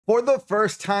For the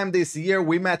first time this year,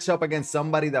 we matched up against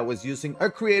somebody that was using a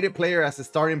creative player as a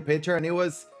starting pitcher, and it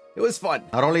was fun.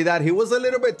 Not only that, he was a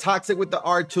little bit toxic with the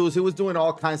R2s. He was doing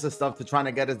all kinds of stuff to try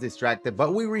to get us distracted,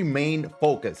 but we remained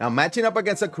focused. Now, matching up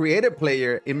against a creative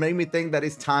player, it made me think that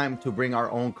it's time to bring our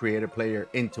own creative player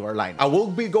into our lineup. I will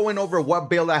be going over what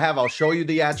build I have. I'll show you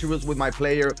the attributes with my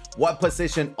player, what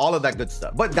position, all of that good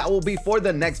stuff. But that will be for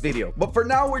the next video. But for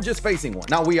now, we're just facing one.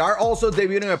 Now, we are also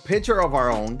debuting a pitcher of our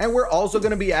own, and we're also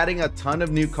going to be adding a ton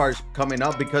of new cards coming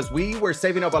up because we were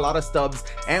saving up a lot of stubs,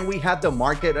 and we had the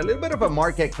market, a little bit of a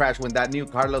market crash when that new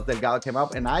Carlos Delgado came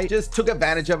up, and I just took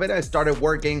advantage of it. I started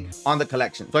working on the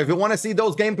collection. So if you want to see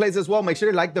those gameplays as well, make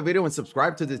sure to like the video and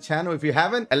subscribe to the channel if you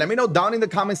haven't, and let me know down in the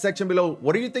comment section below,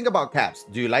 what do you think about caps?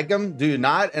 Do you like them? Do you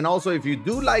not? And also, if you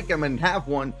do like them and have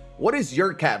one, what is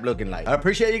your cap looking like? I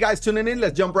appreciate you guys tuning in.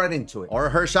 Let's jump right into it.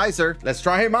 Or Hershiser, let's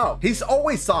try him out. He's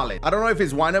always solid. I don't know if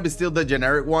his windup is still the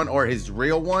generic one or his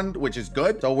real one, which is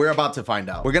good. So we're about to find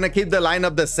out. We're gonna keep the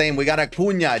lineup the same. We got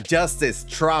Acuna, Justice,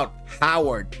 Trout,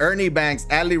 Howard, Ernie Banks,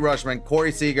 Adley Rutschman,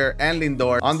 Corey Seager, and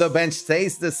Lindor. On the bench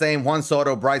stays the same: Juan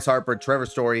Soto, Bryce Harper, Trevor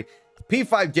Story,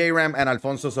 P5 J-Ram, and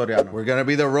Alfonso Soriano. We're gonna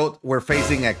be the road. We're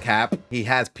facing a cap. He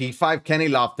has P5 Kenny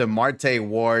Lofton, Marte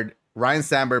Ward, Ryan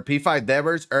Sandberg, P5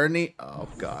 Devers, Ernie. Oh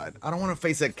God, I don't want to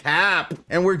face a cap.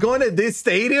 And we're going to this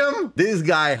stadium. This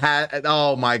guy had,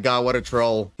 oh my God, what a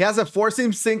troll. He has a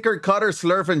four-seam sinker, cutter,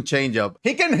 slurf, and changeup.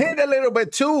 He can hit a little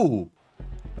bit too.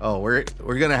 Oh, we're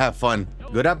gonna have fun.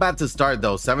 Good at bat to start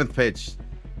though. 7th pitch.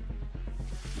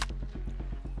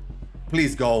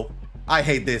 Please go. I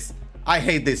hate this. I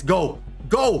hate this. Go,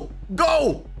 go,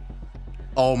 go.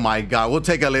 Oh my God, we'll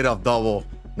take a leadoff double.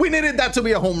 We needed that to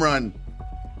be a home run.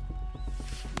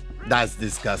 That's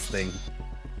disgusting.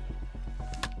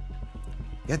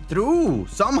 Get through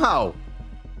somehow.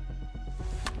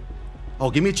 Oh,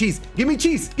 give me cheese. Give me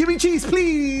cheese. Give me cheese.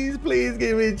 Please, please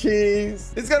give me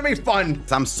cheese. It's gonna be fun.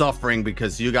 I'm suffering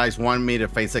because you guys want me to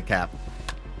face a cap.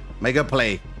 Make a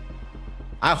play.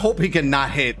 I hope he cannot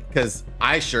hit because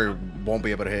I sure won't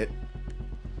be able to hit.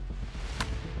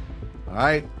 All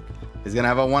right. He's gonna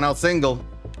have a 1-out single.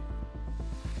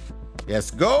 Yes,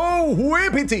 go.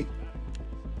 Whippity.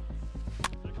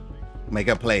 Make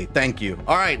a play. Thank you.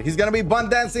 All right, he's gonna be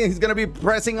bunt dancing. He's gonna be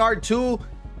pressing R2,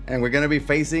 and we're gonna be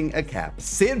facing a cap.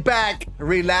 Sit back,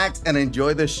 relax, and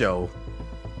enjoy the show.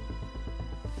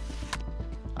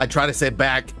 I try to sit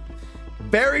back.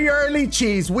 Very early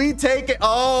cheese. We take it.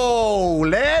 Oh,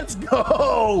 let's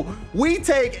go. We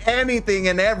take anything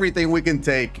and everything we can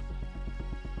take.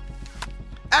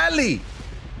 Ali.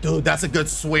 Dude, that's a good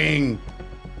swing.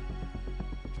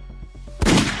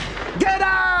 Get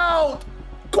out.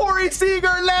 Corey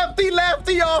Seager,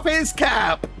 lefty off his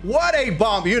cap. What a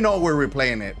bomb. You know we're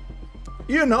replaying it.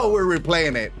 You know we're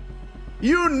replaying it.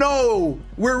 You know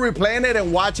we're replaying it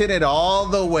and watching it all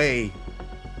the way.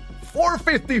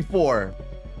 454.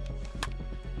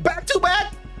 Back to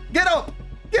back. Get up.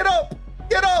 Get up.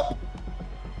 Get up.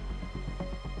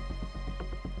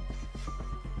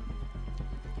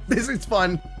 This is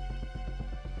fun.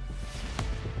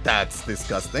 That's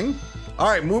disgusting. All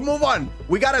right, move on.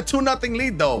 We got a 2-0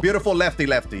 lead though. Beautiful lefty.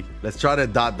 Let's try to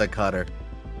dot the cutter.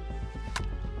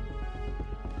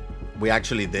 We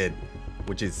actually did,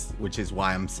 which is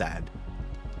why I'm sad.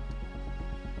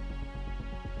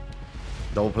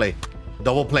 Double play.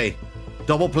 Double play.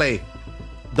 Double play.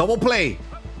 Double play.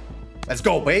 Let's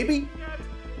go, baby.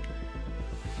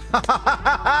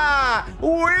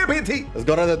 Whippity. Let's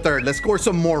go to the 3rd. Let's score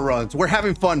some more runs. We're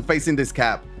having fun facing this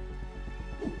cap.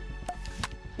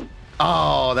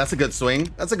 Oh, that's a good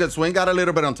swing. That's a good swing. Got a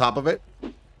little bit on top of it.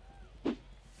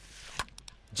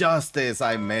 Justice,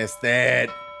 I missed it.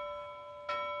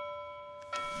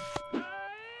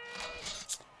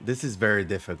 This is very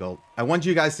difficult. I want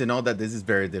you guys to know that this is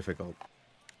very difficult.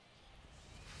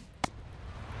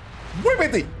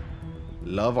 Whippity.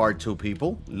 Love R2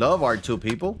 people. Love R2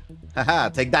 people. Haha,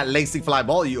 take that lazy fly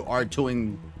ball, you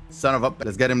R2ing son of a...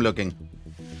 Let's get him looking.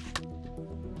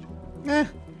 Eh.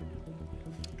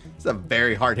 It's a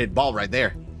very hard hit ball right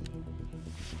there.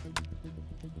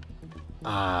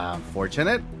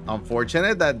 Unfortunate.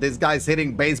 Unfortunate that this guy's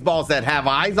hitting baseballs that have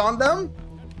eyes on them.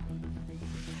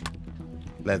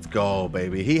 Let's go,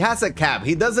 baby. He has a cap.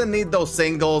 He doesn't need those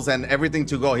singles and everything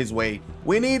to go his way.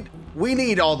 We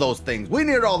need all those things. We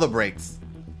need all the breaks.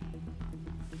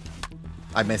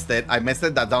 I missed it. I missed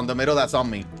it. That's down the middle. That's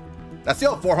on me. That's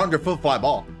still a 400-foot fly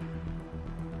ball.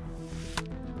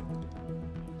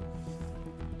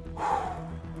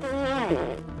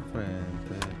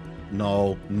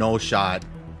 No, no shot.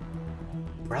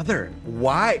 Brother,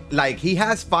 why? Like, he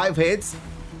has 5 hits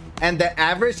and the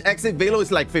average exit velo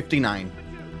is like 59.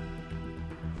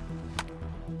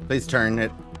 Please turn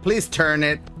it. Please turn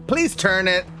it. Please turn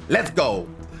it. Let's go.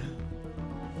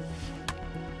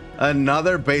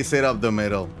 Another base hit up the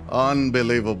middle.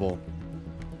 Unbelievable.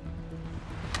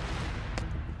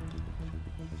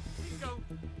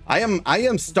 I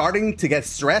am starting to get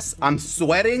stressed. I'm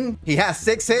sweating. He has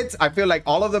 6 hits. I feel like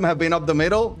all of them have been up the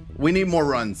middle. We need more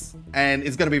runs, and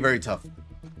it's gonna be very tough.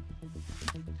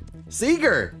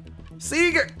 Seager.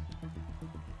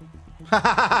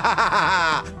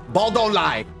 Ball don't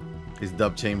lie. He's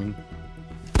dub chaining.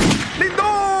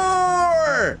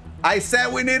 Lindor! I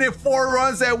said we needed 4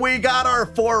 runs, and we got our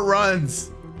 4 runs.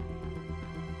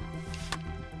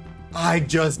 I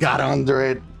just got under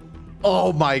it.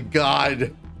 Oh my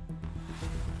God.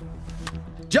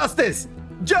 Justice!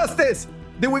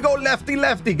 Did we go lefty?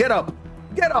 Get up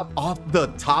off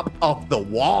the top of the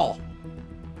wall.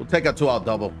 We'll take a 2-out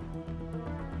double.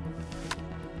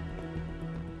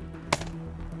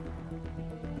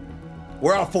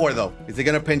 We're out 4 though. Is he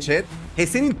gonna pinch hit?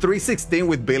 He's hitting 316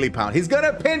 with Billy Pound. He's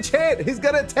gonna pinch hit. He's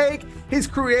gonna take his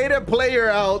creative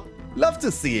player out. Love to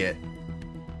see it.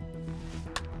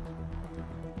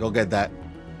 Go get that.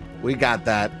 We got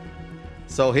that.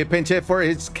 So he pinch hit for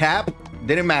his cap.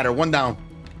 Didn't matter. 1 down.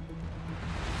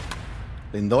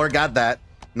 Lindor got that.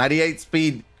 98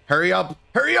 speed. Hurry up.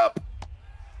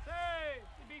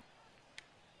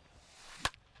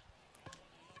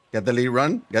 Get the lead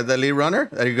run. Get the lead runner.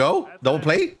 There you go. Double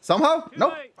play somehow.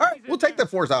 Nope. All right. We'll take the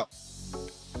 4s out.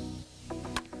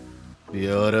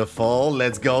 Beautiful.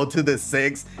 Let's go to the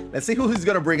 6. Let's see who he's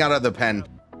going to bring out of the pen.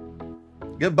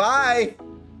 Goodbye,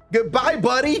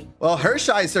 buddy. Well,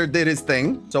 Hershiser did his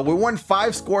thing. So we won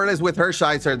 5 scoreless with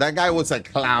Hershiser. That guy was a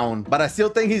clown. But I still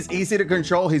think he's easy to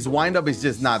control. His windup is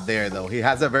just not there, though. He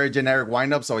has a very generic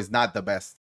windup, so it's not the best.